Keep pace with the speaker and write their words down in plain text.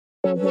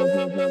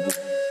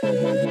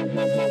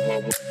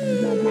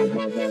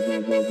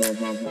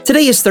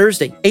Today is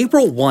Thursday,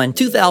 April 1,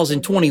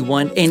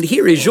 2021, and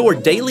here is your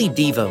Daily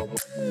Devo.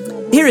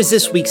 Here is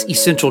this week's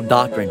essential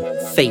doctrine,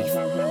 faith.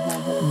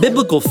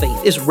 Biblical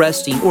faith is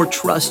resting or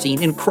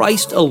trusting in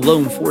Christ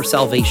alone for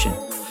salvation.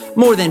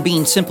 More than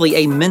being simply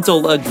a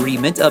mental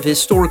agreement of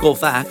historical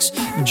facts,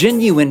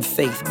 genuine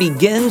faith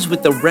begins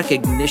with the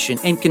recognition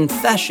and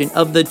confession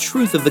of the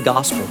truth of the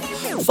gospel,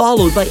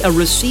 followed by a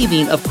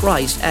receiving of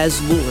Christ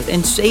as Lord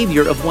and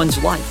Savior of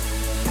one's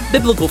life.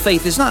 Biblical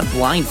faith is not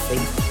blind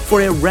faith, for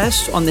it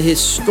rests on the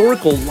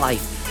historical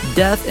life,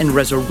 death, and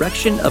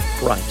resurrection of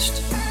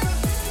Christ.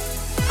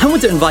 I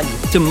want to invite you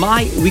to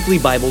my weekly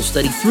Bible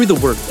study through the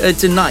Word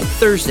tonight,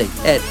 Thursday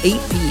at 8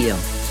 p.m.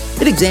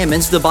 It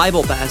examines the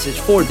Bible passage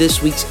for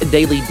this week's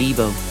Daily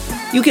Devo.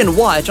 You can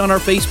watch on our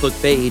Facebook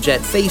page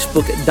at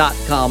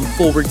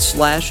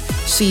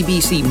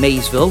facebook.com/CBC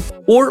Maysville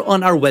or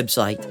on our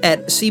website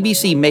at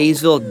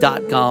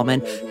cbcmaysville.com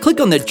and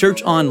click on the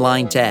Church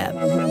Online tab.